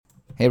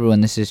Hey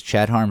everyone, this is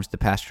Chad Harms, the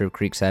pastor of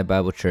Creekside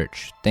Bible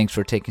Church. Thanks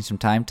for taking some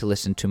time to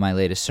listen to my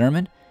latest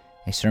sermon,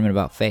 a sermon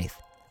about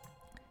faith.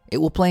 It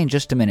will play in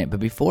just a minute, but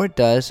before it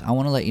does, I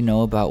want to let you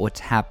know about what's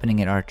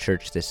happening at our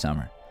church this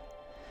summer.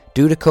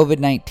 Due to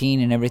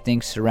COVID-19 and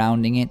everything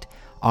surrounding it,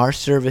 our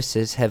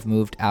services have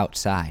moved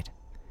outside.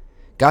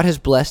 God has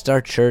blessed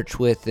our church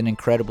with an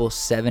incredible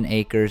 7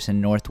 acres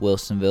in North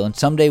Wilsonville, and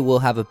someday we'll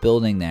have a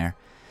building there.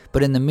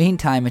 But in the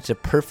meantime, it's a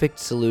perfect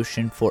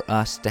solution for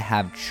us to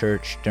have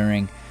church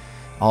during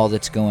all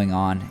that's going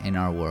on in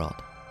our world.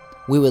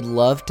 We would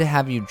love to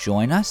have you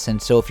join us,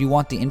 and so if you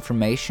want the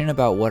information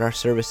about what our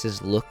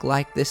services look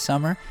like this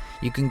summer,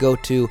 you can go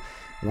to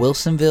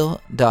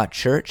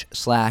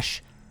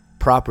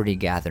wilsonville.church/property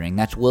gathering.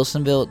 That's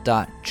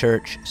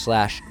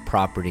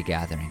wilsonville.church/property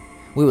gathering.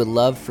 We would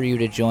love for you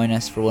to join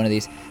us for one of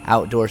these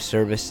outdoor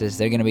services.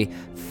 They're going to be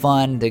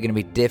fun. They're going to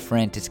be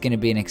different. It's going to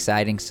be an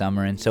exciting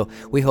summer, and so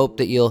we hope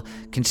that you'll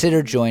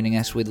consider joining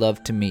us. We'd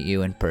love to meet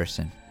you in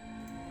person.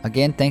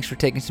 Again, thanks for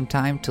taking some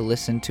time to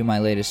listen to my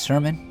latest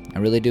sermon. I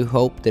really do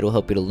hope that it will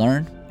help you to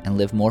learn and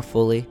live more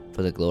fully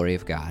for the glory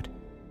of God.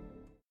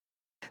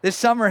 This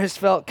summer has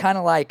felt kind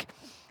of like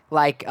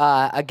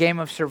a game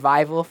of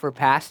survival for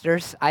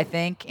pastors, I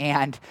think,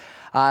 and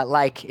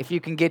like if you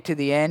can get to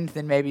the end,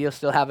 then maybe you'll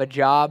still have a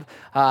job.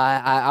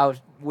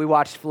 We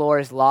watched Floor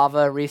is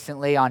Lava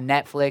recently on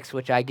Netflix,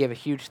 which I give a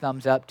huge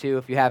thumbs up to.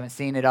 If you haven't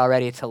seen it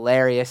already, it's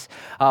hilarious.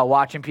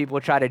 Watching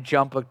people try to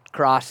jump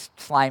across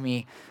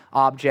slimy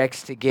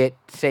objects to get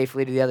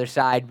safely to the other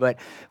side, but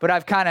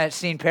I've kind of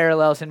seen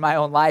parallels in my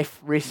own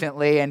life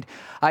recently, and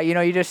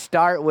you just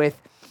start with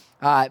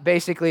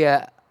basically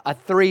a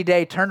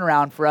 3-day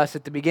turnaround for us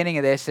at the beginning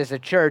of this as a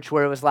church,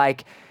 where it was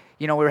like,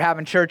 we were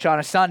having church on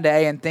a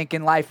Sunday and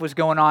thinking life was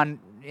going on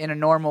in a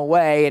normal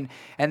way,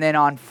 and then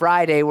on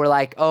Friday we're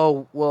like,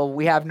 oh, well,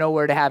 we have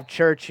nowhere to have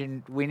church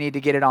and we need to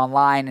get it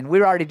online, and we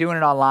were already doing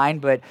it online,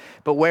 but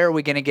where are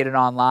we going to get it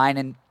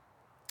online?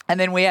 And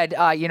then we had,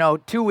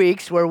 2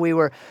 weeks where we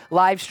were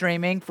live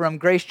streaming from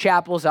Grace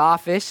Chapel's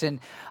office,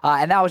 and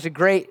that was a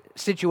great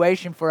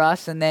situation for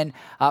us. And then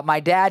my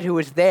dad, who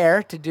was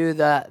there to do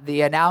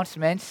the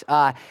announcements,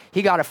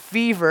 he got a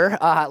fever,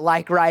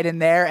 right in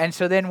there. And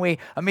so then we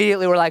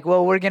immediately were like,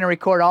 well, we're going to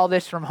record all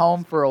this from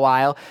home for a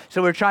while.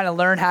 So we're trying to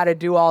learn how to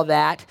do all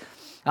that.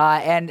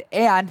 And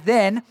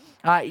then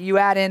you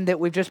add in that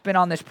we've just been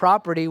on this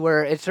property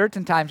where at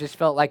certain times it's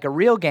felt like a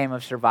real game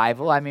of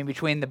survival. I mean,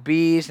 between the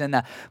bees and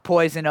the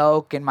poison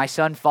oak and my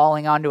son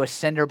falling onto a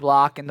cinder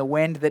block and the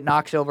wind that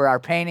knocks over our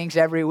paintings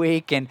every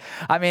week. And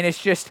I mean,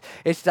 it's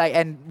like,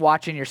 and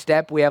watching your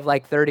step, we have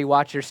like 30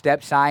 watch your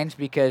step signs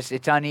because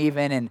it's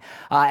uneven.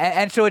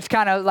 And so it's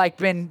kind of like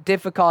been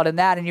difficult in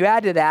that. And you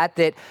add to that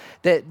this,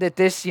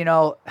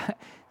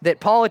 that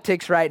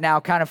politics right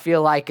now kind of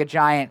feel like a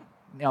giant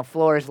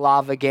Floor is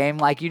Lava game.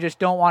 Like you just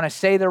don't want to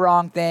say the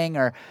wrong thing,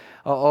 or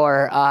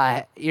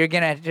you're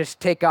gonna just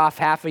take off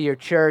half of your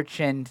church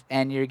and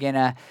you're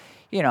gonna,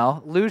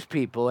 lose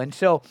people. And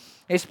so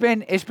it's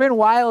been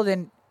wild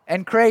and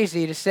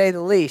crazy to say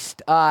the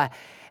least. And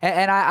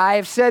I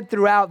have said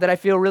throughout that I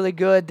feel really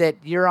good that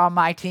you're on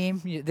my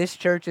team. This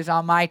church is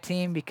on my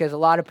team because a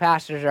lot of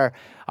pastors are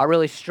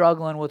really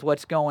struggling with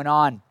what's going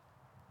on.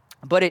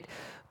 But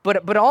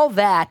all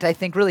that I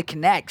think really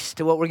connects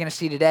to what we're going to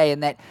see today,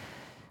 and that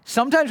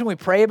sometimes when we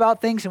pray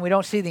about things and we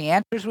don't see the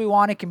answers we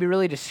want, it can be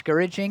really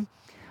discouraging.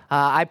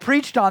 I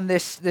preached on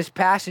this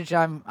passage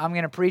I'm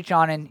going to preach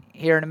on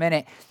here in a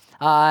minute,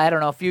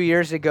 a few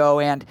years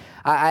ago, and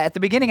at the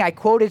beginning I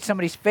quoted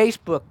somebody's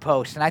Facebook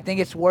post, and I think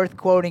it's worth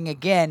quoting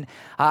again.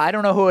 I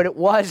don't know who it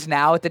was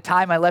now. At the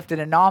time I left it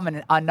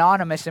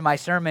anonymous in my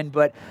sermon,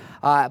 but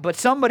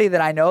somebody that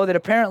I know that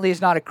apparently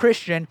is not a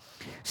Christian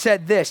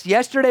said this: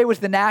 "Yesterday was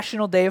the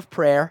National Day of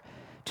Prayer.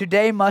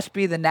 Today must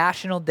be the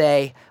National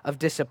Day of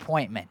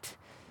Disappointment."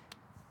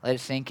 Let it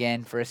sink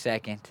in for a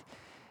second.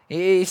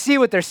 You see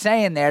what they're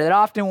saying there, that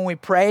often when we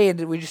pray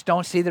and we just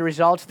don't see the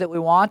results that we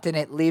want, and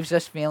it leaves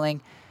us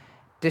feeling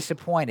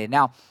disappointed.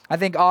 Now, I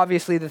think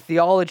obviously the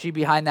theology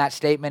behind that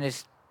statement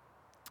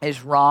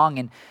is wrong,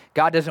 and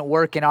God doesn't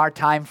work in our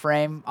time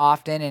frame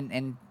often,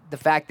 and the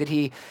fact that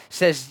he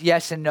says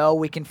yes and no,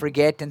 we can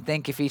forget and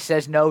think if he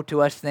says no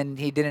to us, then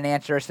he didn't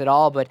answer us at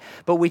all. But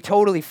we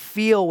totally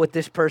feel what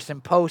this person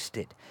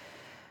posted.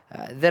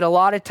 That a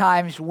lot of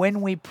times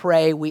when we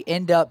pray, we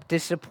end up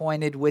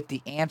disappointed with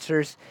the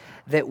answers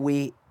that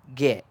we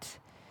get.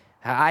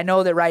 I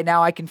know that right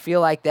now I can feel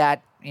like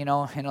that, in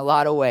a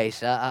lot of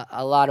ways,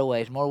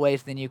 more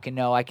ways than you can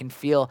know. I can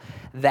feel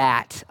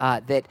that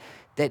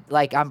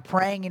like I'm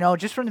praying,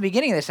 just from the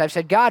beginning of this, I've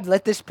said, God,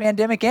 let this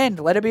pandemic end.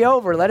 Let it be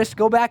over. Let us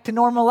go back to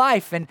normal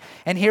life. And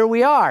here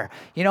we are,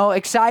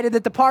 excited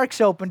that the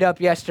parks opened up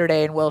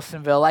yesterday in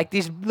Wilsonville, like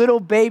these little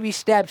baby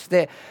steps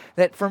that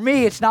for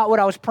me, it's not what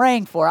I was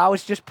praying for. I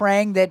was just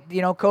praying that,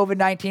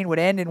 COVID-19 would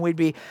end and we'd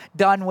be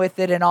done with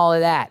it and all of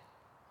that.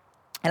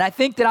 And I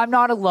think that I'm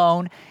not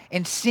alone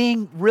in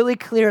seeing really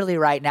clearly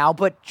right now,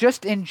 but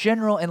just in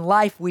general in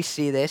life we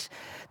see this,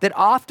 that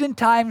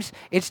oftentimes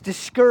it's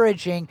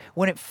discouraging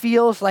when it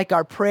feels like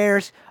our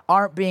prayers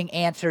aren't being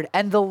answered.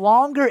 And the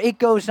longer it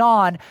goes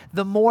on,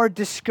 the more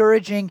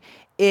discouraging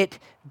it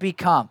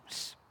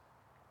becomes.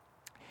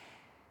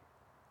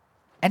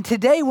 And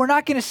today we're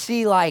not going to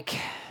see like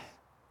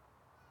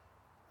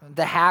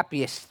the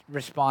happiest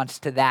response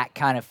to that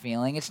kind of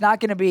feeling. It's not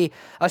going to be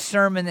a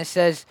sermon that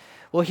says,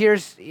 well,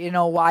 here's,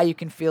 why you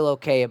can feel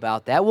okay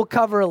about that. We'll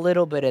cover a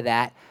little bit of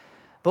that.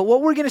 But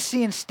what we're going to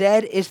see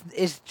instead is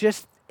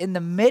just in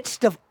the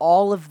midst of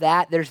all of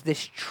that, there's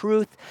this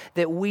truth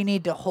that we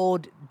need to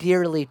hold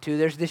dearly to.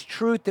 There's this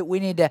truth that we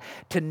need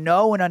to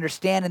know and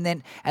understand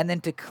and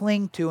then to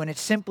cling to. And it's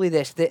simply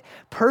this, that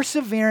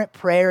perseverant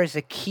prayer is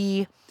a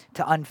key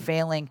to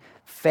unfailing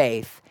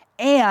faith.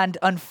 And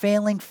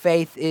unfailing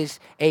faith is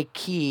a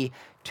key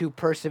to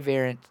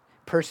persevering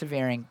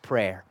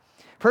prayer.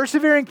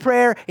 Persevering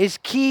prayer is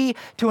key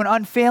to an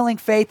unfailing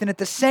faith, and at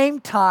the same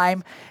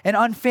time, an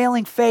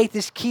unfailing faith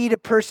is key to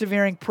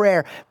persevering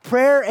prayer.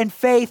 Prayer and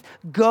faith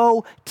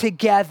go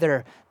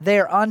together.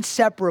 They're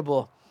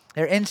inseparable.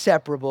 They're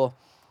inseparable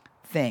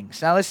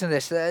things. Now listen to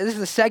this. This is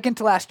the second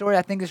to last story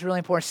I think is really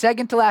important.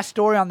 Second to last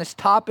story on this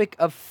topic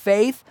of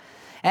faith.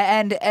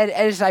 And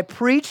as I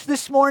preach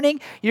this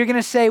morning, you're going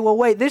to say, well,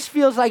 wait, this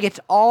feels like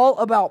it's all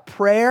about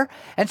prayer.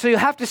 And so you'll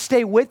have to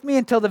stay with me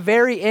until the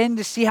very end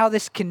to see how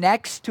this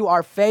connects to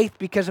our faith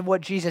because of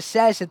what Jesus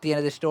says at the end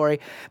of the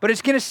story. But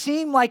it's going to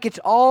seem like it's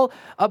all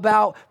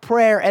about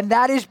prayer. And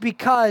that is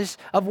because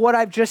of what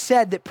I've just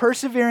said, that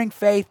persevering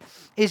faith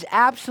is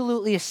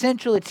absolutely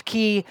essential. It's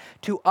key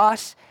to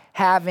us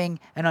having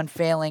an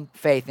unfailing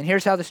faith. And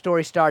here's how the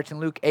story starts in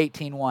Luke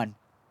 18:1.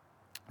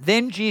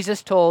 Then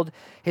Jesus told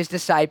his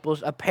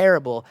disciples a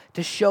parable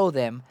to show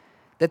them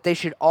that they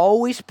should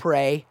always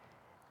pray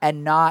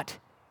and not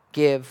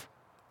give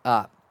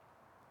up.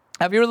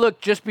 Now, if you look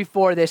just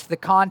before this, the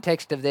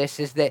context of this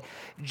is that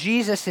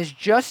Jesus has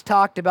just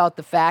talked about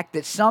the fact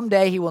that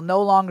someday he will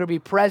no longer be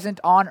present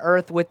on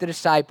earth with the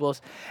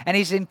disciples. And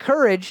he's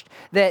encouraged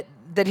that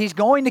he's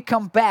going to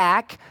come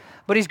back.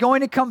 But he's going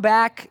to come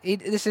back,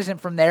 this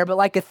isn't from there, but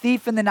like a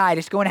thief in the night.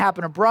 It's going to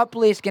happen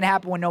abruptly. It's going to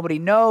happen when nobody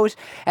knows.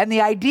 And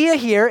the idea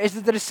here is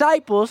that the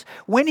disciples,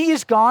 when he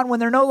is gone, when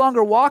they're no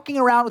longer walking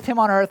around with him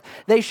on earth,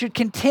 they should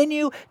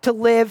continue to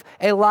live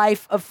a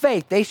life of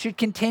faith. They should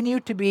continue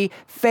to be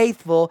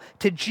faithful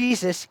to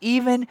Jesus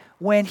even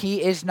when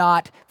he is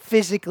not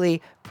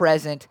physically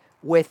present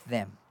with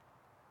them.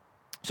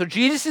 So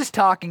Jesus is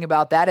talking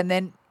about that, and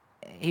then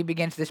he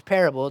begins this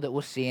parable that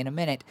we'll see in a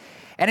minute.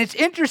 And it's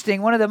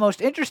interesting, one of the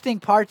most interesting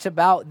parts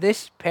about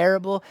this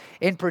parable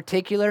in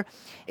particular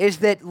is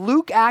that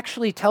Luke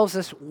actually tells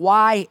us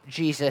why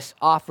Jesus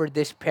offered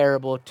this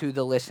parable to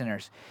the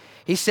listeners.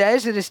 He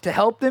says it is to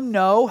help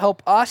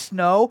us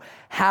know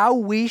how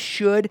we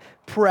should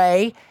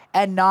pray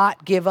and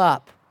not give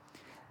up.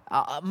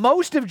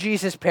 Most of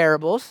Jesus'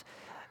 parables,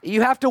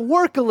 you have to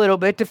work a little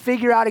bit to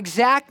figure out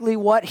exactly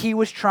what he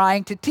was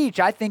trying to teach.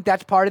 I think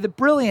that's part of the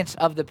brilliance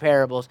of the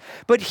parables.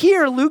 But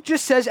here, Luke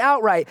just says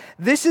outright,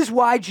 this is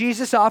why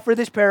Jesus offered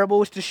this parable,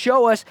 was to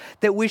show us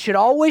that we should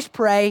always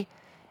pray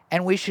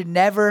and we should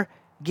never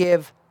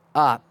give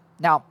up.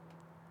 Now,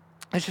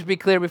 let's just be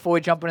clear before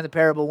we jump into the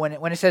parable.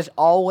 When it says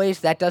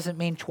always, that doesn't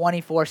mean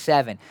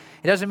 24/7.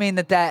 It doesn't mean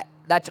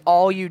that's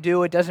all you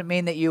do. It doesn't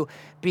mean that you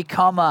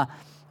become a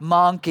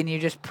monk and you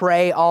just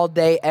pray all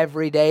day,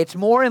 every day. It's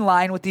more in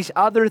line with these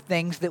other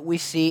things that we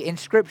see in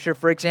Scripture.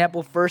 For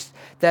example, 1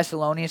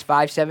 Thessalonians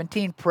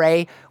 5:17,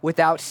 pray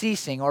without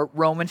ceasing. Or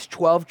Romans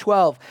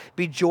 12:12,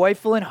 be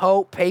joyful in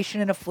hope,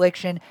 patient in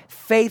affliction,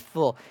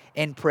 faithful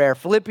in prayer.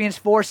 Philippians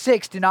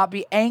 4:6, do not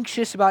be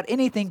anxious about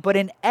anything, but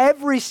in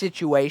every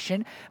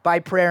situation, by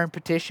prayer and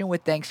petition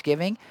with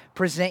thanksgiving,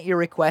 present your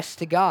requests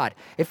to God.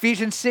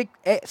 Ephesians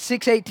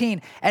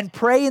 6:18, and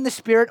pray in the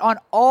Spirit on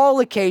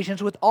all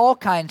occasions with all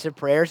kinds of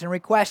prayers and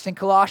requests. In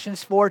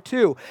Colossians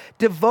 4:2,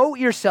 devote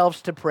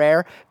yourselves to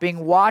prayer, being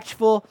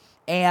watchful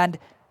and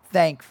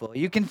thankful.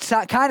 You can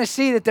kind of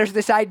see that there's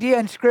this idea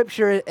in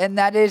Scripture, and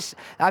that is,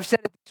 I've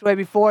said it this way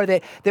before,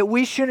 that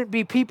we shouldn't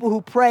be people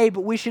who pray,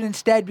 but we should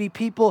instead be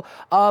people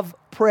of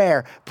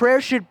prayer. Prayer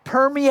should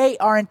permeate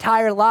our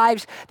entire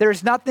lives.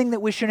 There's nothing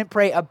that we shouldn't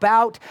pray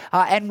about,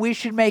 and we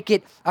should make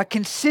it a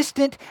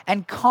consistent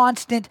and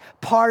constant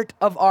part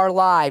of our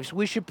lives.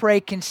 We should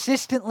pray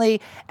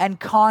consistently and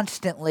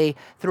constantly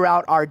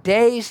throughout our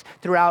days,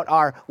 throughout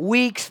our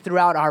weeks,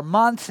 throughout our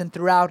months, and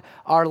throughout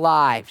our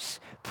lives.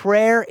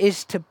 Prayer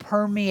is to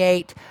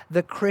permeate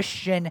the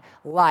Christian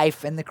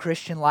life and the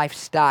Christian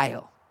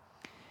lifestyle.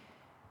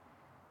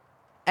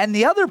 And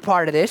the other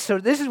part of this, so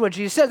this is what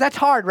Jesus says, that's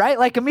hard, right?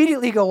 Like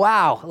immediately you go,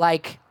 wow,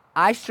 like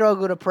I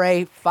struggle to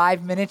pray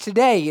 5 minutes a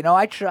day.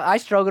 I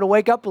struggle to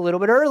wake up a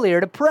little bit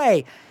earlier to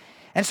pray.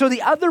 And so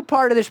the other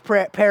part of this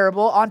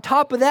parable, on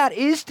top of that,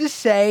 is to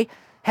say,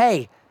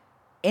 hey,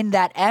 in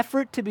that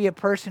effort to be a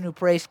person who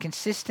prays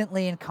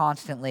consistently and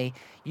constantly,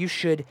 you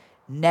should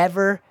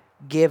never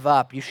give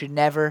up. You should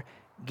never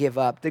give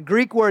up. The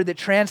Greek word that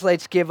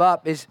translates give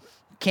up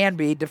can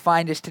be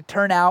defined as to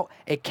turn out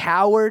a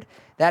coward.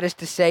 That is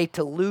to say,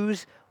 to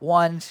lose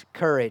one's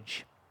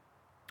courage.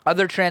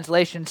 Other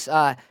translations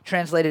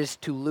translate it as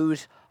to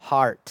lose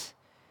heart.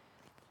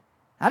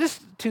 Now,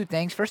 just two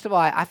things. First of all,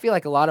 I feel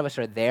like a lot of us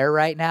are there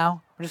right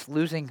now. We're just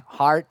losing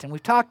heart, and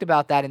we've talked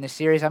about that in this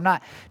series. I'm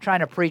not trying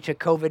to preach a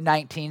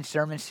COVID-19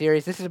 sermon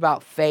series. This is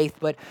about faith,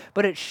 but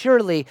it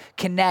surely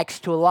connects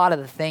to a lot of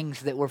the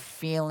things that we're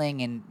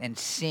feeling and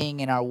seeing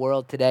in our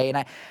world today.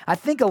 And I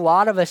think a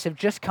lot of us have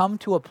just come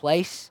to a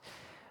place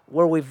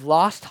where we've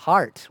lost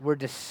heart. We're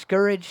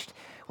discouraged.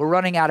 We're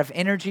running out of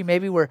energy.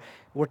 Maybe we're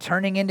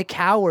turning into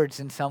cowards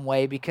in some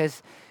way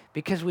because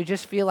we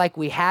just feel like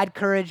we had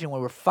courage and we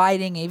were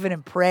fighting, even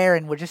in prayer,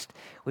 and we've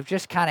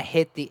just kind of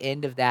hit the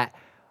end of that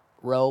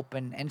rope.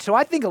 And so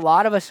I think a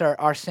lot of us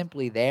are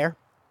simply there.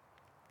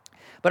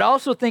 But I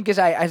also think as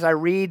I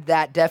read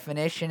that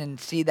definition and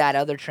see that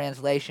other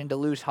translation, to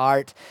lose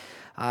heart,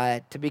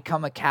 to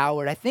become a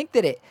coward, I think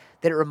that it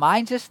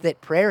reminds us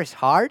that prayer is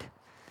hard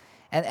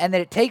and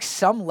that it takes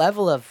some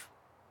level of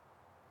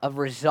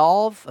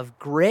resolve, of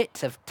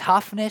grit, of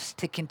toughness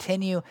to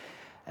continue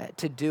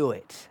to do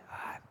it.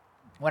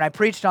 When I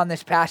preached on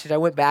this passage, I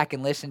went back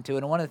and listened to it,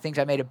 and one of the things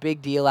I made a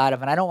big deal out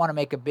of, and I don't want to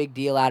make a big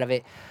deal out of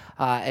it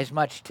as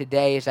much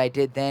today as I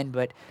did then,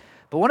 but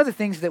one of the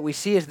things that we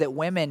see is that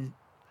women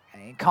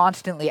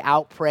constantly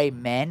outpray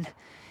men,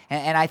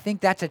 and I think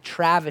that's a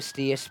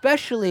travesty,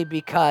 especially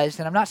because,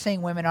 and I'm not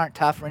saying women aren't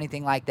tough or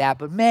anything like that,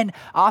 but men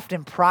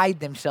often pride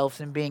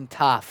themselves in being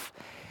tough.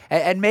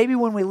 And maybe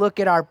when we look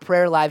at our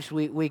prayer lives,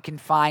 we can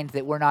find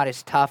that we're not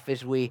as tough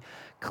as we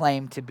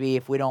claim to be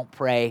if we don't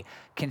pray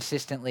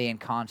consistently and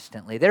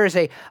constantly. There is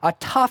a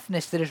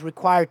toughness that is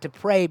required to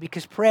pray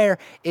because prayer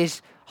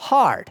is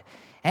hard.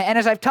 And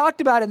as I've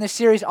talked about in this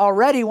series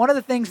already, one of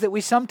the things that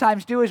we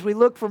sometimes do is we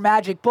look for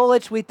magic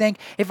bullets. We think,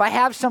 if I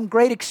have some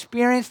great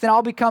experience, then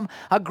I'll become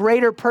a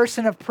greater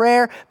person of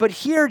prayer. But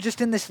here,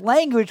 just in this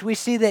language, we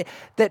see that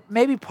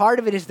maybe part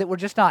of it is that we're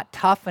just not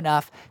tough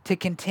enough to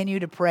continue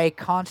to pray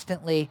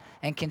constantly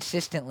and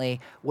consistently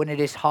when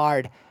it is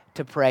hard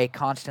to pray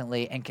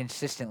constantly and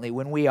consistently,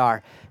 when we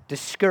are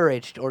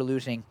discouraged or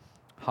losing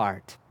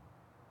heart.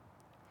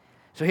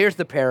 So here's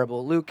the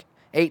parable. Luke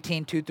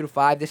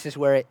 18:2-5, this is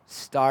where it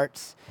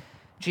starts.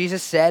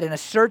 Jesus said, "In a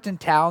certain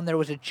town there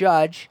was a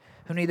judge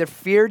who neither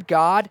feared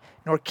God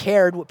nor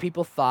cared what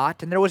people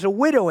thought, and there was a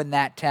widow in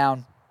that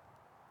town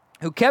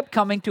who kept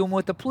coming to him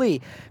with a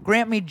plea,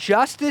 'Grant me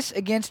justice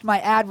against my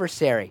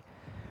adversary.'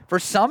 For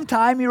some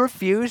time he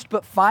refused,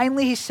 but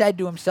finally he said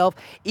to himself,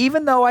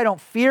 'Even though I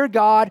don't fear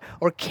God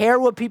or care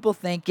what people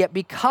think, yet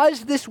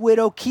because this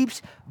widow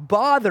keeps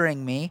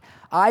bothering me,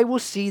 I will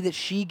see that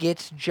she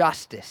gets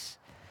justice,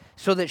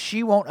 so that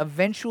she won't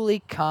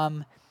eventually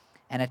come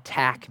and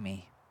attack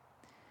me.'"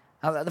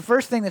 Now, the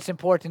first thing that's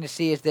important to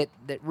see is that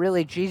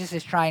really Jesus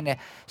is trying to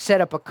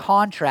set up a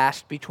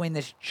contrast between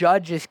this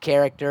judge's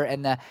character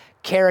and the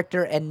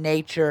character and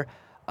nature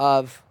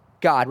of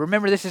God.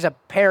 Remember, this is a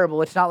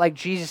parable. It's not like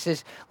Jesus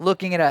is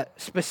looking at a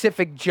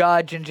specific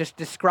judge and just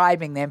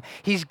describing them.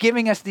 He's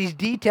giving us these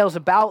details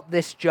about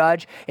this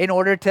judge in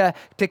order to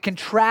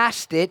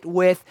contrast it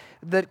with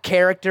the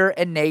character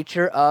and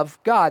nature of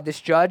God.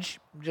 This judge,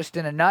 just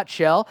in a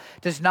nutshell,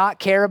 does not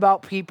care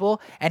about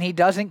people, and he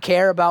doesn't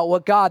care about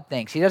what God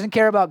thinks. He doesn't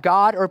care about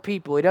God or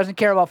people. He doesn't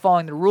care about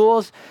following the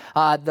rules,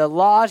 the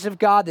laws of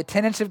God, the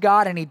tenets of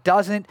God, and he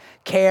doesn't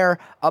care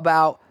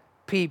about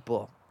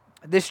people.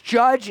 This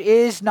judge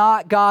is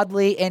not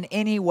godly in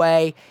any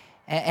way,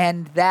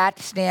 and that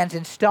stands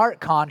in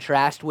stark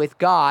contrast with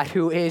God,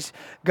 who is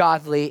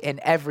godly in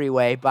every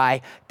way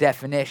by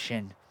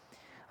definition.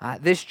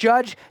 This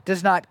judge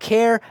does not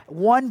care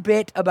one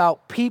bit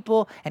about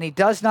people, and he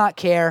does not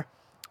care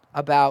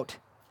about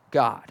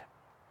God.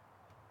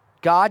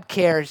 God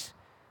cares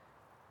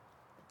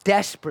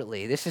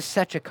desperately. This is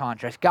such a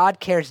contrast. God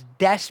cares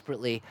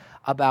desperately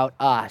about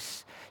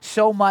us.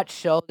 So much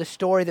so, the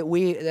story that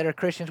we that are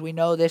Christians, we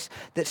know this,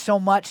 that so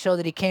much so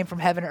that he came from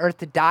heaven and earth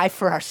to die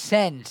for our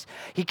sins.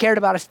 He cared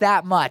about us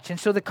that much. And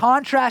so the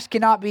contrast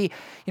cannot be,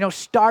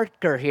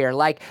 starker here.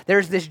 Like,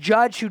 there's this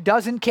judge who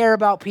doesn't care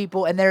about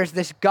people, and there's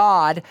this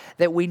God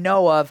that we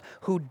know of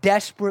who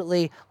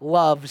desperately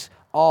loves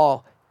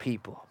all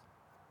people.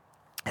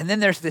 And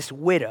then there's this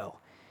widow.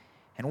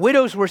 And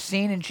widows were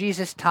seen in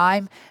Jesus'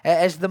 time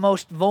as the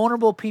most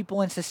vulnerable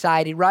people in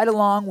society, right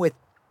along with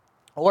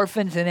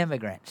orphans and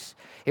immigrants.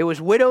 It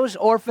was widows,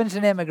 orphans,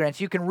 and immigrants.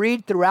 You can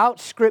read throughout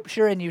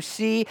Scripture and you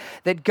see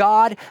that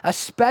God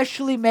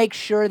especially makes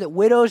sure that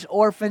widows,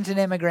 orphans, and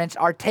immigrants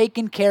are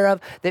taken care of,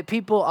 that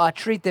people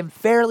treat them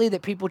fairly,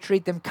 that people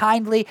treat them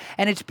kindly,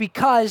 and it's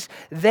because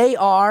they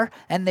are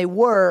and they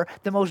were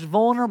the most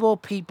vulnerable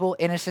people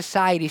in a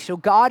society. So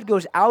God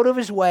goes out of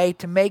his way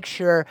to make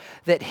sure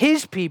that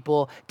his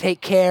people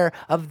take care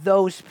of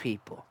those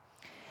people.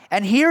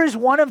 And here is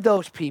one of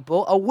those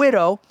people, a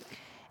widow,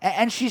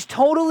 and she's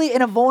totally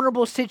in a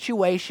vulnerable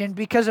situation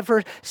because of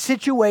her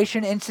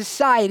situation in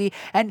society.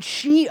 And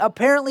she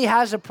apparently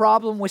has a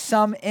problem with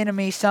some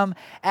enemy, some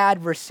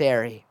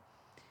adversary.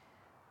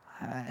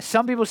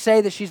 Some people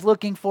say that she's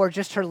looking for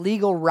just her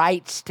legal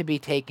rights to be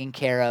taken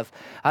care of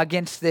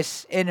against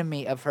this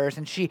enemy of hers.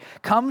 And she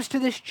comes to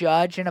this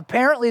judge, and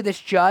apparently this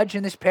judge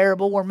in this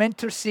parable, we're meant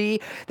to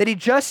see that he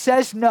just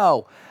says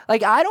no.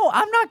 Like,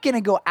 I'm not going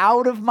to go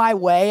out of my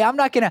way. I'm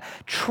not going to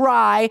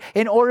try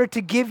in order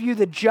to give you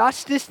the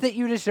justice that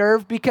you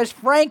deserve, because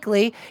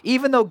frankly,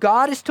 even though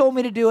God has told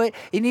me to do it,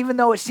 and even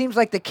though it seems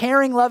like the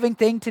caring, loving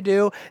thing to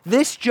do,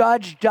 this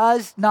judge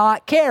does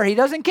not care. He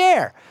doesn't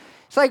care.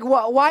 It's like,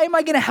 why am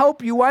I going to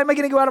help you? Why am I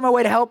going to go out of my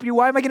way to help you?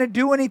 Why am I going to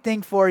do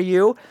anything for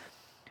you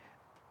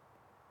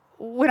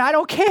when I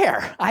don't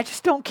care? I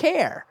just don't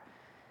care.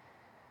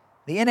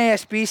 The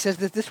NASB says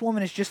that this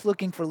woman is just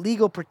looking for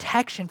legal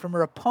protection from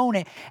her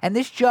opponent, and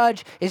this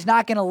judge is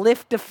not going to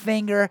lift a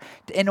finger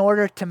in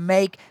order to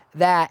make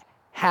that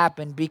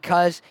happen,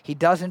 because he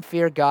doesn't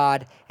fear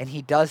God and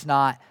he does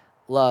not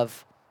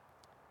love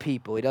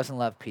people. He doesn't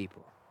love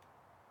people.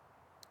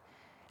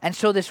 And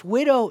so this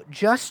widow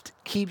just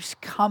keeps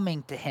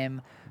coming to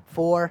him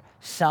for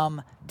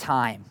some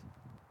time.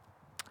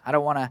 I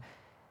don't want to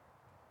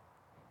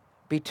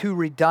be too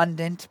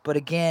redundant, but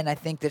again, I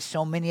think that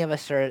so many of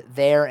us are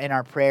there in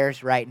our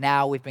prayers right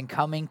now. We've been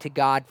coming to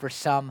God for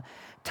some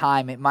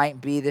time. It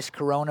might be this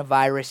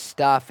coronavirus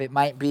stuff. It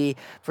might be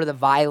for the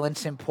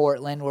violence in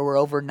Portland, where we're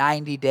over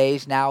 90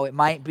 days now. It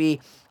might be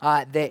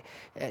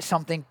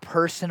something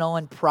personal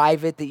and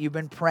private that you've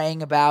been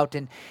praying about,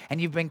 and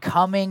you've been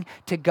coming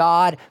to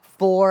God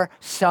for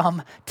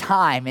some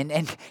time.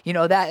 And you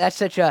know, that's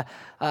such a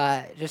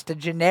just a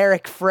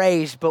generic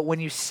phrase, but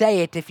when you say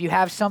it, if you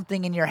have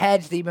something in your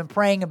heads that you've been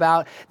praying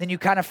about, then you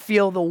kind of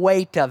feel the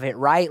weight of it,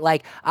 right?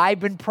 Like,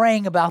 I've been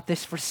praying about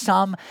this for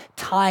some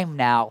time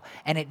now,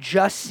 and it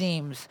just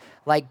seems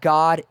like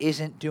God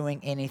isn't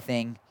doing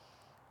anything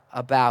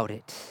about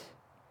it.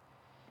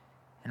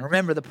 And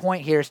remember, the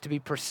point here is to be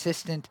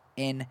persistent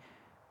in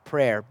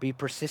prayer. Be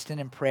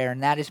persistent in prayer,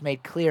 and that is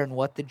made clear in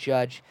what the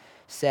judge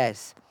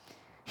says.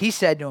 He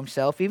said to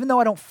himself, even though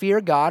I don't fear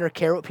God or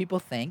care what people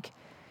think,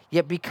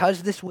 yet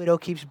because this widow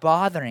keeps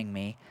bothering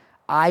me,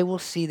 I will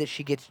see that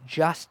she gets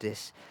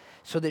justice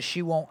so that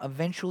she won't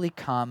eventually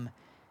come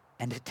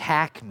and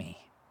attack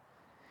me.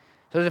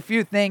 So there's a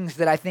few things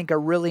that I think are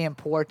really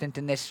important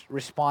in this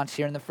response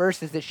here. And the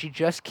first is that she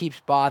just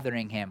keeps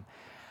bothering him.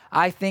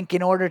 I think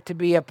in order to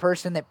be a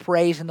person that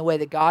prays in the way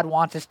that God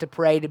wants us to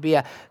pray, to be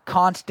a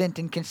constant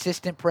and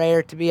consistent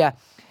prayer, to be a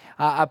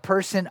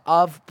person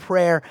of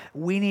prayer,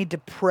 we need to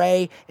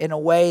pray in a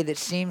way that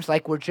seems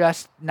like we're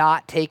just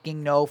not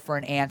taking no for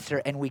an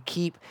answer, and we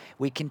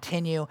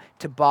continue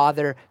to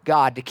bother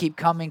God, to keep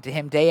coming to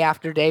him day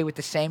after day with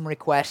the same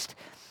request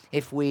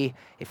if we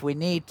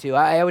need to.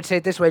 I would say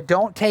it this way: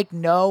 don't take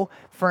no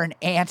for an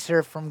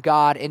answer from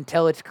God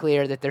until it's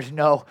clear that there's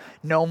no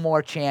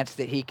more chance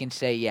that he can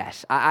say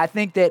yes. I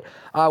think that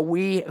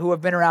we who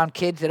have been around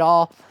kids at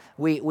all,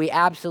 we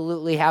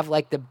absolutely have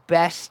like the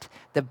best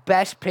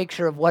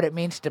picture of what it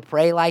means to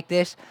pray like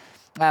this.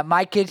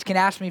 My kids can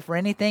ask me for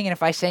anything, and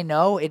if I say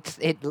no, it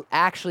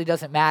actually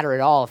doesn't matter at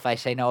all if I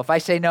say no. If I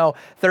say no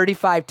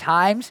 35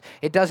 times,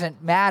 it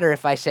doesn't matter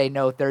if I say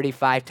no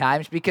 35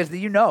 times, because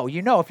you know,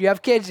 if you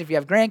have kids, if you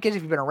have grandkids,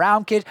 if you've been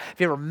around kids, if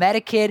you ever met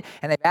a kid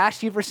and they've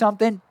asked you for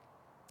something,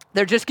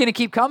 they're just going to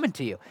keep coming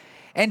to you.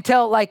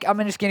 Until, like, I'm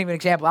just going to give you an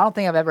example. I don't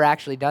think I've ever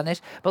actually done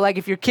this, but like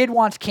if your kid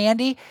wants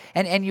candy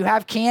and you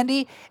have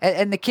candy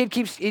and the kid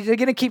they're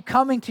going to keep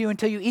coming to you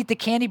until you eat the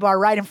candy bar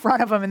right in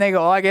front of them, and they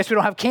go, oh, I guess we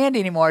don't have candy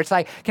anymore. It's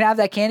like, can I have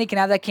that candy? Can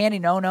I have that candy?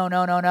 No. And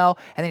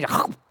then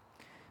like,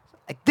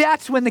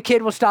 that's when the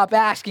kid will stop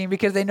asking,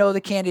 because they know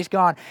the candy's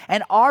gone.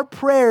 And our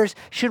prayers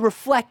should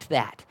reflect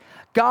that.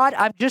 God,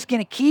 I'm just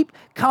going to keep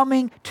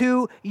coming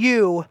to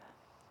you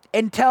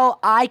until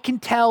I can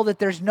tell that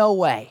there's no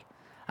way.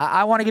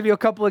 I want to give you a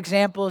couple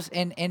examples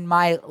in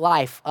my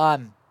life.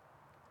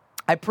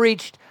 I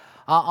preached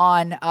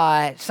on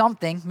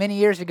something many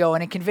years ago,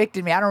 and it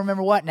convicted me. I don't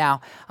remember what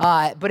now,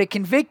 but it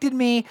convicted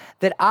me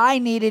that I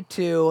needed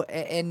to,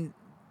 in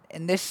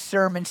this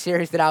sermon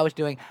series that I was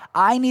doing,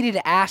 I needed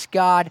to ask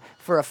God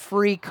for a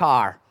free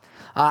car.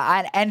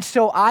 And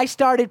so I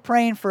started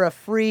praying for a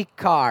free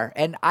car.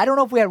 And I don't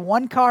know if we had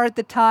one car at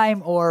the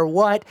time or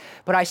what,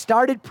 but I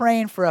started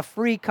praying for a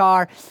free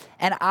car.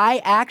 And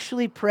I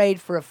actually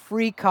prayed for a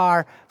free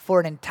car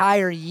for an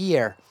entire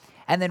year.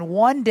 And then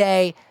one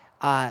day,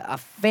 a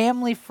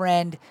family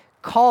friend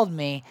called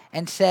me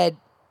and said,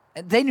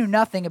 they knew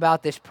nothing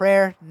about this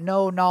prayer,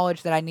 no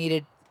knowledge that I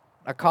needed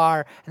a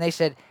car. And they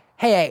said,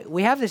 hey,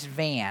 we have this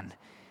van,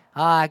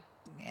 and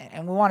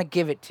we want to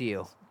give it to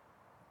you.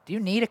 Do you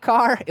need a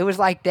car? It was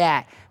like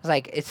that. I was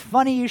like, it's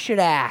funny you should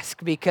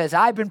ask, because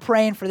I've been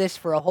praying for this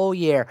for a whole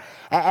year.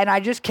 And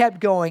I just kept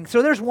going.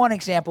 So there's one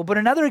example. But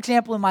another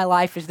example in my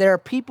life is there are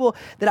people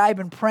that I've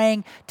been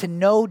praying to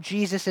know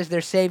Jesus as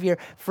their Savior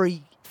for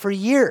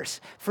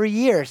years.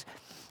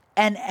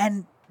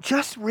 And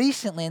just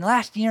recently, in the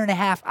last year and a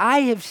half, I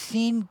have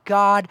seen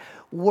God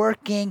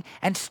working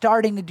and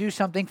starting to do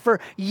something. For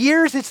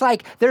years, it's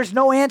like there's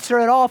no answer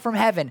at all from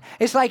heaven.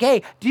 It's like,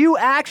 hey, do you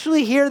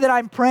actually hear that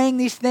I'm praying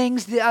these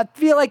things? I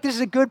feel like this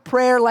is a good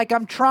prayer, like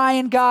I'm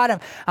trying,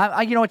 God.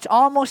 It's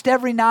almost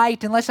every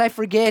night, unless I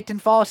forget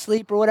and fall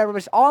asleep or whatever, but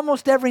it's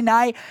almost every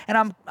night,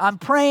 and I'm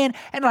praying,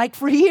 and like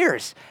for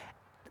years,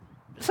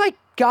 it's like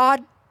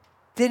God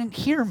didn't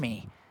hear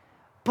me.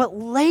 But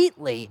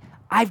lately,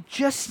 I've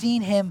just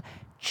seen him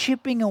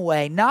chipping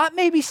away, not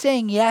maybe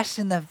saying yes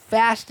in the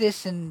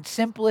fastest and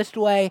simplest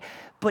way,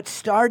 but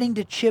starting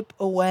to chip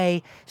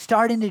away,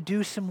 starting to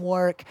do some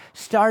work,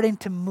 starting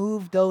to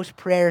move those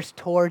prayers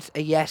towards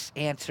a yes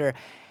answer.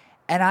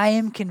 And I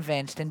am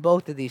convinced in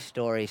both of these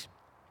stories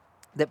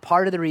that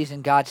part of the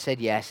reason God said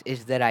yes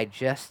is that I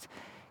just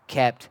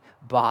kept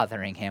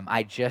bothering him.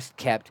 I just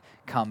kept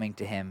coming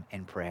to him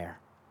in prayer.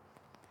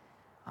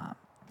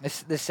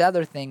 This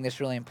other thing that's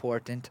really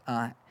important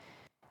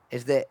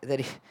is that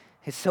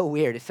it's so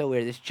weird. It's so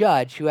weird. This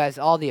judge who has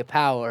all the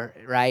power,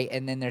 right?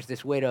 And then there's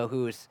this widow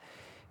who is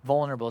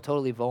vulnerable,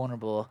 totally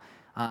vulnerable.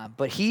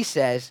 But he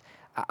says,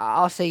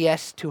 I'll say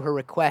yes to her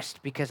request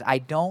because I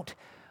don't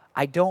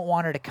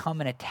want her to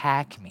come and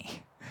attack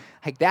me.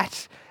 Like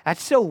that's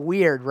so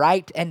weird,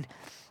 right? And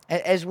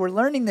as we're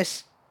learning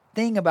this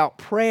thing about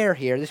prayer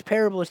here, this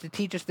parable is to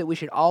teach us that we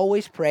should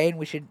always pray and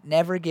we should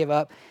never give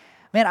up.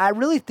 Man, I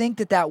really think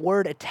that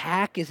word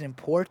attack is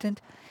important.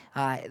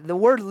 The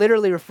word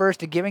literally refers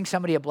to giving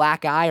somebody a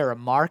black eye or a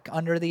mark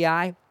under the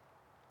eye.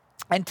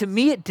 And to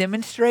me, it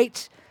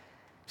demonstrates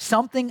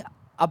something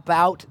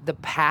about the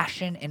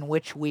passion in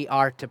which we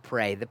are to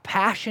pray, the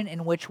passion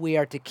in which we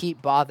are to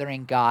keep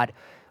bothering God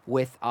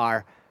with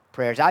our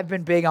prayers. I've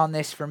been big on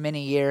this for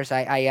many years.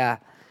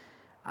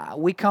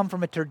 We come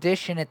from a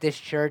tradition at this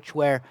church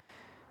where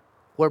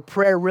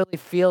prayer really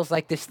feels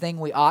like this thing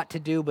we ought to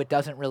do but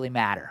doesn't really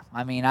matter.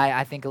 I mean,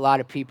 I think a lot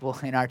of people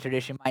in our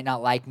tradition might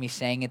not like me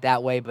saying it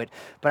that way, but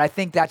I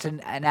think that's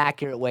an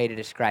accurate way to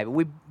describe it.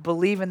 We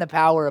believe in the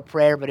power of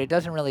prayer, but it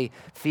doesn't really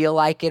feel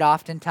like it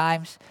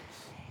oftentimes.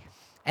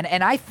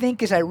 And I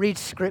think as I read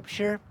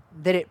Scripture,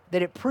 that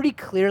it pretty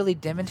clearly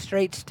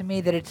demonstrates to me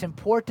that it's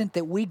important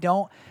that we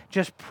don't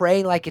just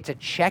pray like it's a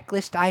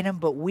checklist item,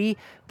 but we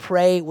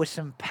pray with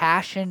some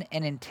passion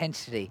and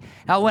intensity.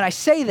 Now, when I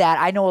say that,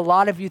 I know a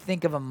lot of you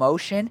think of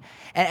emotion,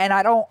 and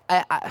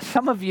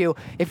some of you,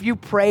 if you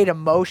prayed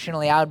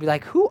emotionally, I would be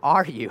like, who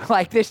are you?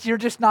 Like this, you're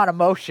just not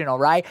emotional,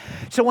 right?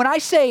 So when I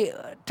say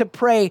to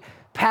pray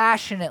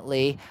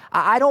passionately,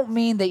 I don't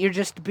mean that you're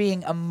just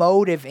being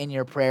emotive in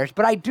your prayers,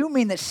 but I do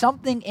mean that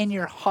something in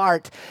your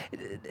heart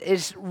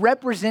is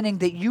representing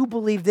that you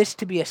believe this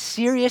to be a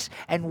serious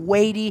and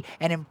weighty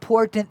and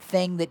important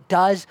thing that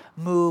does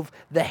move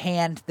the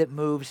hand that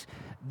moves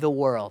the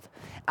world.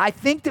 I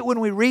think that when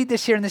we read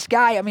this here, and this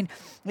guy, I mean,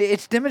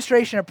 it's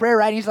demonstration of prayer,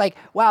 right? And he's like,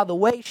 wow, the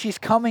way she's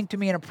coming to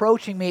me and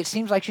approaching me, it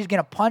seems like she's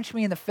going to punch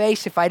me in the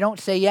face if I don't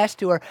say yes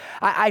to her.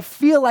 I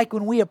feel like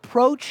when we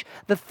approach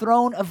the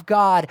throne of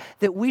God,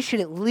 that we should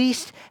at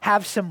least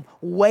have some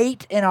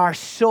weight in our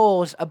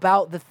souls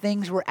about the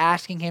things we're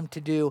asking him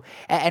to do.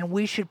 And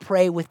we should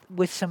pray with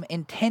some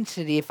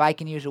intensity, if I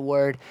can use a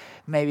word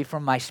maybe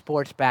from my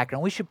sports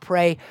background. We should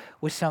pray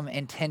with some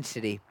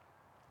intensity.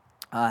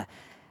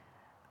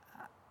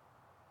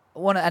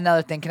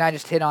 Another thing, can I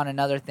just hit on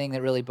another thing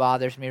that really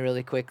bothers me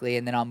really quickly,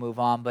 and then I'll move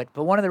on. But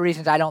one of the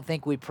reasons I don't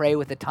think we pray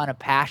with a ton of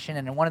passion,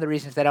 and one of the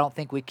reasons that I don't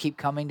think we keep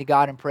coming to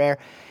God in prayer,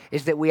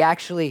 is that we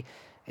actually,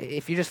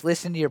 if you just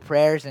listen to your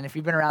prayers, and if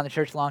you've been around the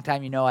church a long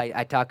time, you know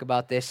I talk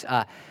about this.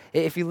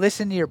 If you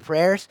listen to your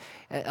prayers,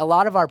 a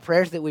lot of our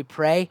prayers that we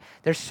pray,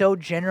 they're so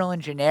general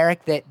and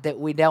generic that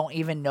we don't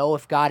even know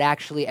if God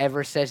actually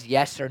ever says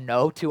yes or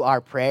no to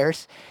our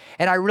prayers.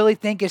 And I really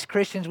think as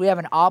Christians, we have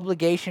an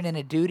obligation and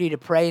a duty to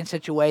pray in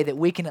such a way that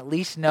we can at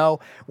least know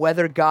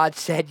whether God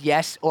said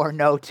yes or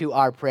no to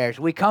our prayers.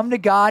 We come to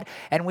God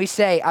and we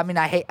say,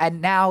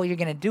 and now you're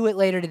going to do it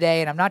later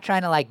today, and I'm not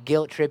trying to like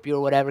guilt trip you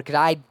or whatever,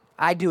 because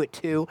I do it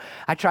too.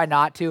 I try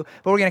not to.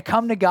 But we're going to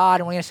come to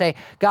God and we're going to say,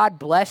 God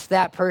bless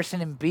that person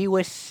and be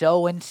with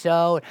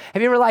so-and-so.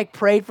 Have you ever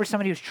prayed for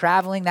somebody who's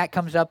traveling? That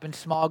comes up in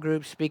small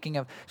groups, speaking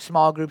of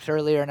small groups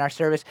earlier in our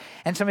service.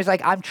 And somebody's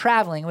like, I'm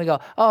traveling. And we go,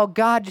 oh,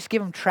 God, just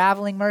give them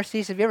traveling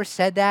mercies. Have you ever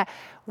said that?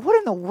 What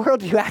in the world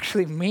do you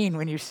actually mean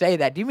when you say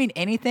that? Do you mean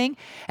anything?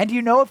 And do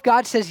you know if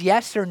God says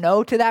yes or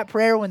no to that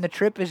prayer when the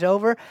trip is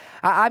over?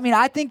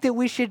 I think that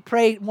we should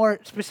pray more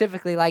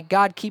specifically, like,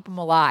 God, keep them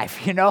alive,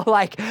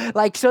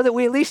 like so that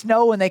we at least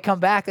know when they come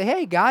back, like,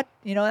 hey, God,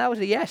 that was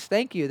a yes,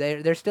 thank you.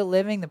 They're still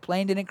living, the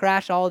plane didn't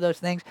crash, all of those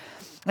things.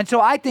 And so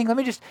I think, let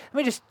me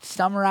just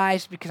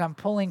summarize, because I'm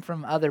pulling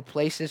from other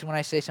places when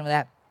I say some of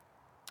that.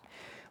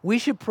 We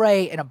should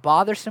pray in a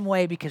bothersome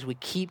way because we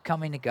keep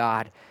coming to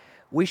God.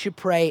 We should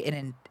pray in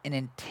an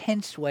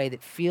intense way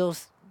that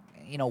feels,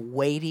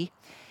 weighty.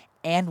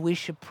 And we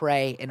should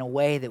pray in a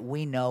way that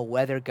we know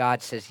whether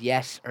God says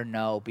yes or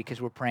no, because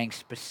we're praying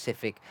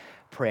specific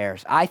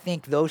prayers. I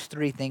think those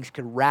three things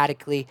could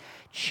radically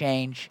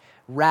change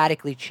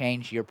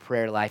your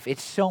prayer life.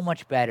 It's so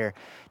much better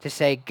to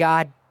say,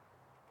 God,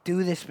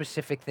 do this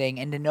specific thing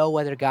and to know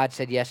whether God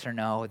said yes or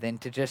no than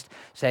to just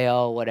say,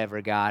 oh,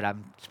 whatever, God,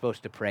 I'm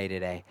supposed to pray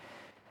today.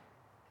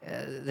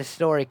 The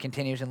story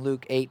continues in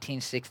Luke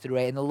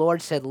 18:6-8. And the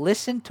Lord said,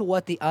 listen to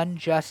what the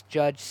unjust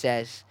judge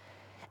says.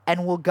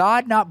 And will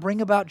God not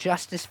bring about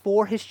justice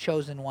for his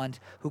chosen ones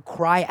who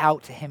cry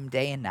out to him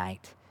day and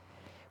night?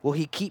 Will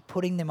he keep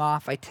putting them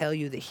off? I tell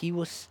you that he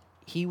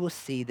will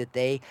see that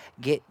they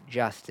get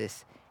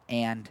justice,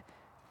 and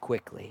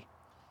quickly.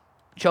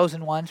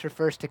 Chosen ones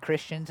refers to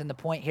Christians, and the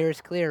point here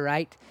is clear,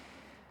 right?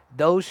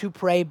 Those who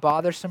pray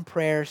bothersome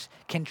prayers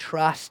can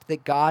trust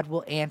that God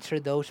will answer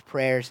those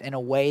prayers in a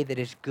way that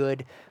is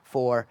good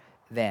for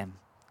them.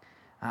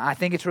 I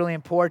think it's really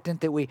important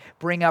that we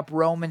bring up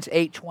Romans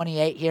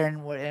 8:28 here,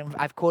 and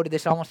I've quoted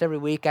this almost every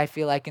week, I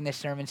feel like, in this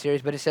sermon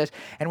series, but it says,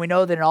 and we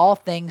know that in all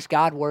things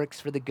God works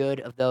for the good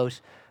of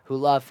those who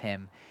love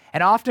him.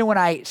 And often when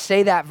I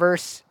say that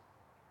verse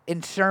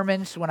in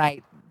sermons, when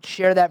I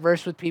share that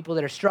verse with people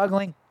that are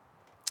struggling,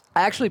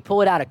 I actually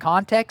pull it out of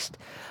context,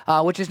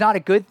 which is not a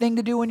good thing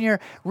to do when you're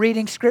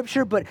reading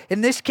Scripture. But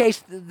in this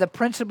case, the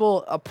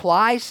principle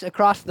applies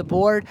across the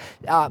board.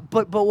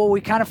 But what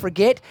we kind of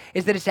forget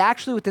is that it's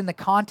actually within the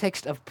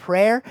context of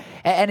prayer.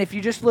 And if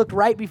you just looked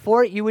right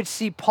before it, you would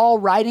see Paul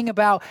writing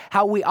about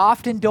how we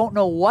often don't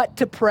know what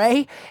to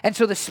pray. And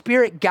so the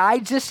Spirit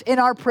guides us in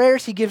our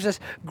prayers. He gives us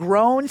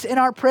groans in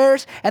our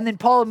prayers. And then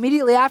Paul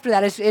immediately after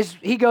that is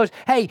he goes,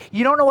 hey,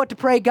 you don't know what to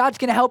pray. God's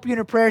going to help you in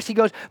your prayers. He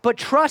goes, but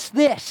trust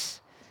this.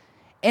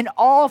 In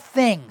all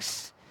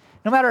things,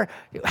 no matter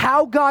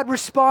how God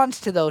responds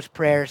to those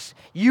prayers,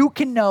 you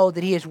can know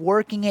that he is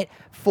working it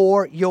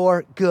for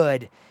your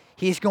good.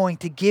 He is going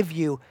to give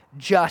you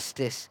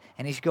justice,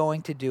 and he's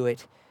going to do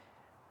it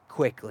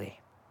quickly.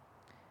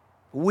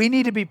 We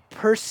need to be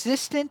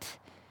persistent,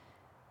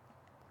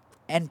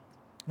 and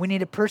we need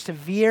to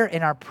persevere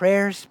in our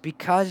prayers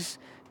because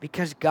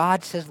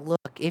God says, look,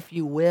 if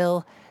you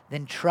will,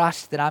 then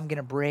trust that I'm going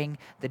to bring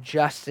the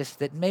justice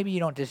that maybe you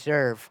don't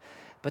deserve,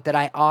 but that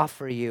I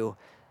offer you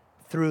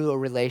through a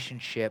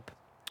relationship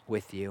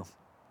with you.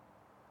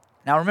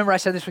 Now, remember I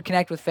said this would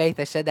connect with faith.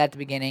 I said that at the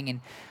beginning,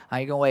 and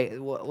you're going,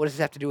 wait, what does this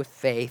have to do with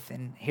faith?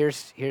 And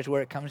here's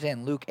where it comes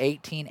in. Luke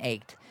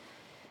 18:8.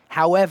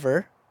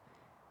 However,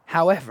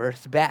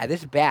 it's bad.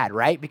 This is bad,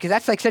 right? Because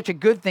that's like such a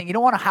good thing. You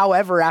don't want a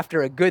however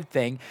after a good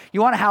thing.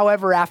 You want a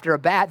however after a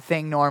bad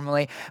thing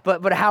normally.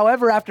 But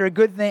however after a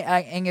good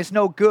thing is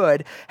no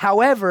good.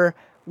 However,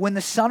 when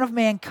the Son of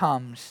Man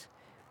comes,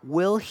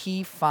 will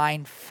he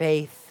find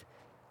faith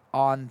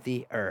on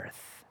the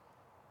earth?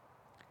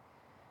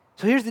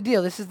 So here's the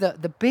deal. This is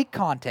the big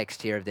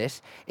context here of this.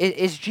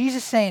 Is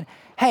Jesus saying,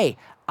 hey,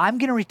 I'm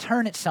going to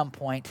return at some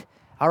point,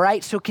 all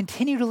right? So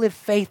continue to live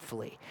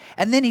faithfully.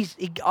 And then he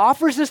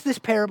offers us this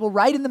parable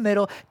right in the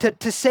middle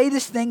to say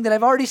this thing that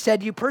I've already said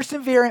to you.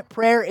 Perseverant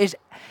prayer is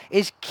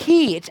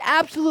key. It's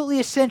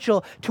absolutely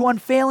essential to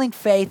unfailing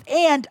faith,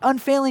 and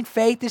unfailing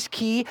faith is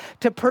key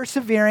to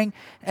persevering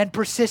and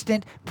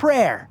persistent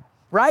prayer.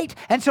 Right?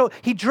 And so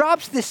he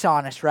drops this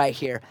on us right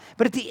here.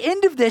 But at the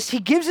end of this,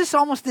 he gives us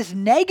almost this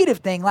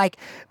negative thing like,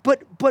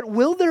 but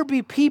will there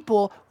be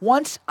people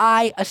once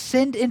I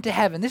ascend into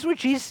heaven? This is what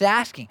Jesus is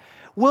asking.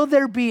 Will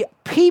there be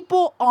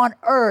people on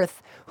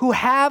earth who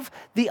have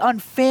the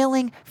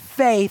unfailing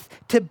faith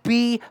to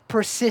be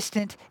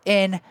persistent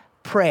in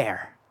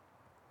prayer?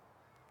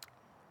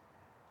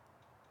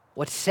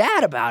 What's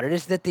sad about it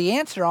is that the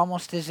answer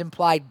almost is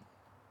implied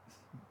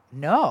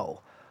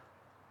no.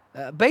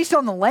 Based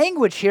on the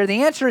language here,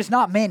 the answer is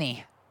not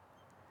many.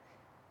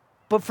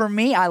 But for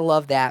me, I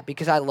love that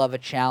because I love a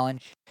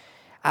challenge.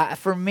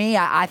 For me,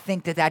 I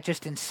think that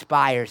just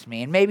inspires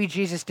me. And maybe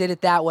Jesus did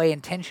it that way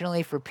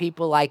intentionally for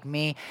people like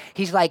me.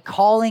 He's like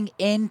calling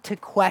into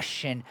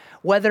question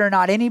whether or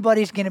not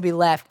anybody's going to be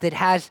left that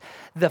has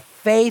the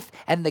faith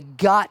and the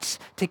guts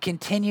to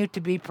continue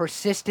to be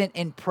persistent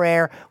in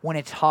prayer when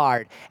it's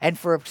hard. And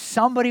for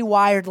somebody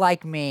wired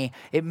like me,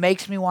 it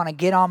makes me want to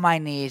get on my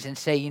knees and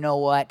say, you know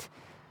what?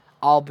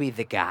 I'll be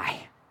the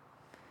guy.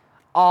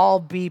 I'll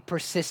be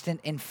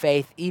persistent in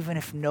faith even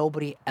if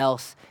nobody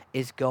else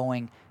is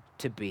going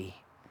to be.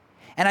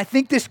 And I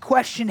think this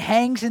question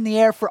hangs in the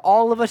air for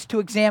all of us to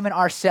examine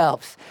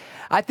ourselves.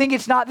 I think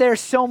it's not there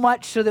so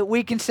much so that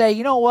we can say,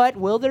 you know what,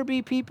 will there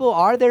be people?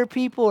 Are there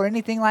people? Or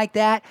anything like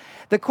that.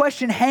 The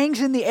question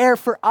hangs in the air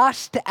for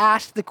us to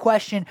ask the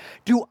question,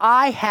 do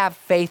I have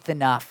faith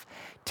enough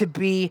to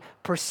be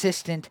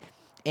persistent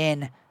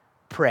in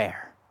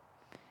prayer?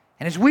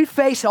 And as we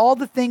face all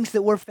the things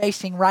that we're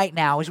facing right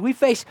now, as we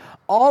face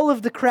all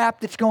of the crap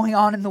that's going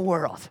on in the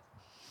world,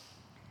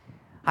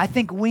 I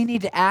think we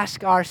need to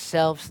ask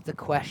ourselves the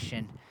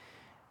question,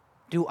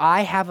 do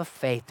I have a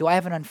faith? Do I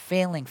have an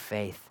unfailing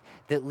faith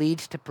that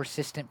leads to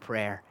persistent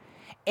prayer?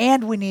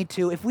 And we need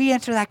to, if we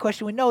answer that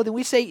question, we know,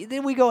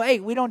 then we go,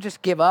 hey, we don't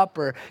just give up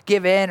or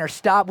give in or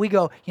stop. We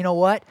go, you know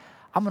what?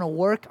 I'm going to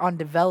work on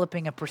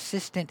developing a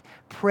persistent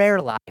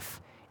prayer life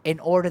in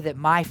order that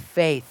my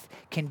faith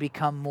can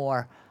become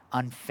more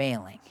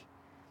unfailing.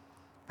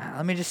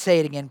 Let me just say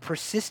it again.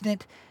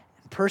 Persistent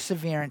and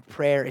perseverant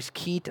prayer is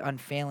key to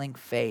unfailing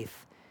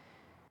faith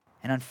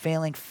And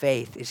unfailing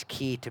faith is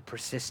key to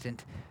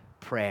persistent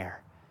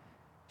prayer.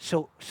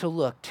 So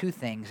look, two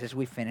things as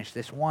we finish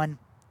this. One,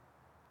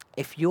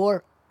 if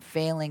you're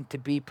failing to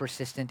be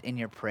persistent in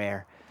your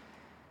prayer,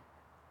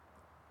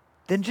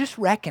 then just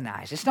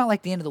recognize it's not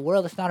like the end of the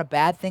world. It's not a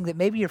bad thing that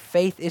maybe your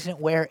faith isn't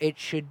where it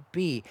should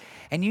be.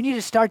 And you need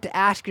to start to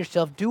ask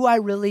yourself, do I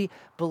really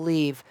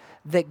believe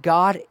that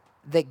God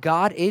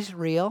is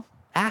real?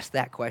 Ask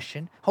that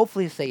question.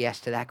 Hopefully you'll say yes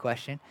to that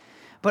question.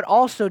 But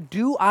also,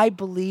 do I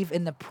believe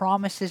in the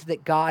promises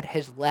that God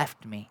has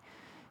left me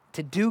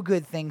to do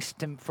good things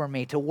for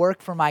me, to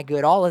work for my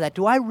good, all of that?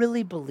 Do I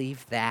really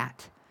believe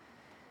that?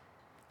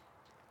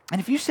 And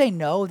if you say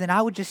no, then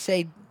I would just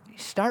say,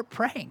 start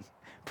praying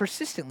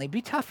persistently.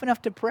 Be tough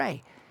enough to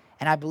pray.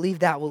 And I believe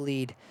that will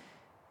lead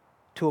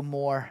to a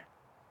more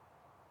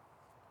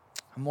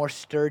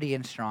sturdy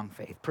and strong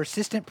faith.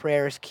 Persistent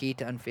prayer is key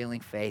to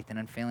unfailing faith, and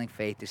unfailing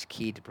faith is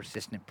key to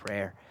persistent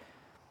prayer.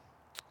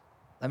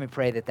 Let me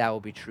pray that will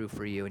be true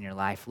for you in your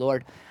life.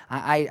 Lord,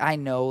 I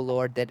know,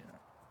 Lord,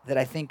 that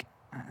I think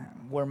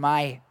where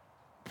my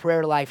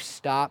prayer life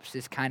stops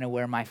is kind of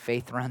where my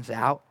faith runs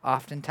out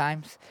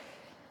oftentimes.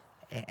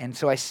 And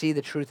so I see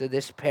the truth of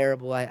this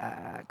parable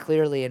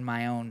clearly in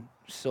my own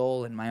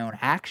soul and my own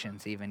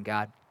actions even,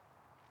 God.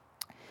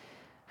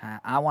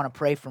 I want to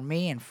pray for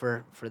me and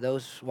for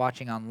those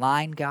watching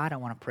online, God. I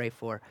want to pray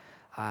for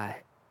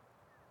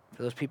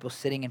those people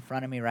sitting in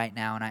front of me right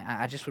now. And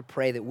I just would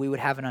pray that we would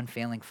have an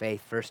unfailing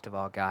faith, first of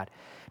all, God.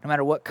 No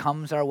matter what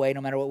comes our way,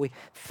 no matter what we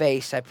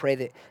face, I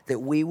pray that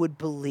we would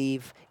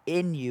believe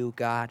in you,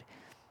 God.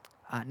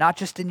 Not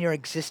just in your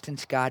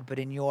existence, God, but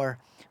in your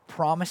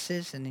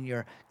promises and in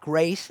your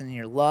grace and in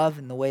your love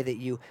and the way that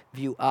you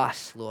view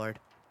us, Lord.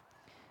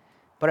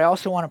 But I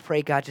also want to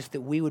pray, God, just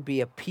that we would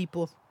be a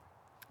people,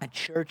 a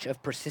church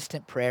of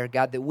persistent prayer,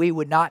 God, that we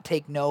would not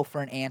take no for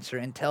an answer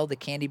until the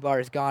candy bar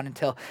is gone,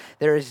 until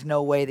there is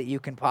no way that you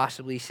can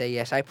possibly say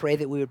yes. I pray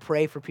that we would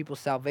pray for people's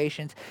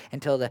salvations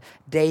until the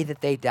day that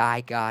they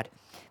die, God,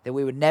 that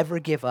we would never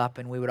give up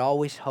and we would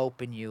always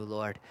hope in you,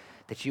 Lord,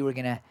 that you were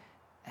going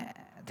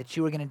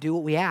to do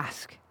what we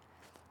ask.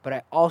 But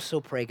I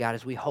also pray, God,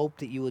 as we hope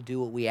that you will do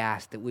what we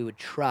ask, that we would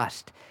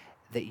trust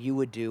that you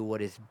would do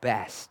what is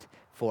best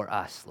for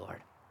us,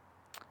 Lord.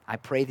 I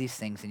pray these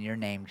things in your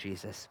name,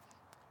 Jesus.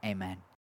 Amen.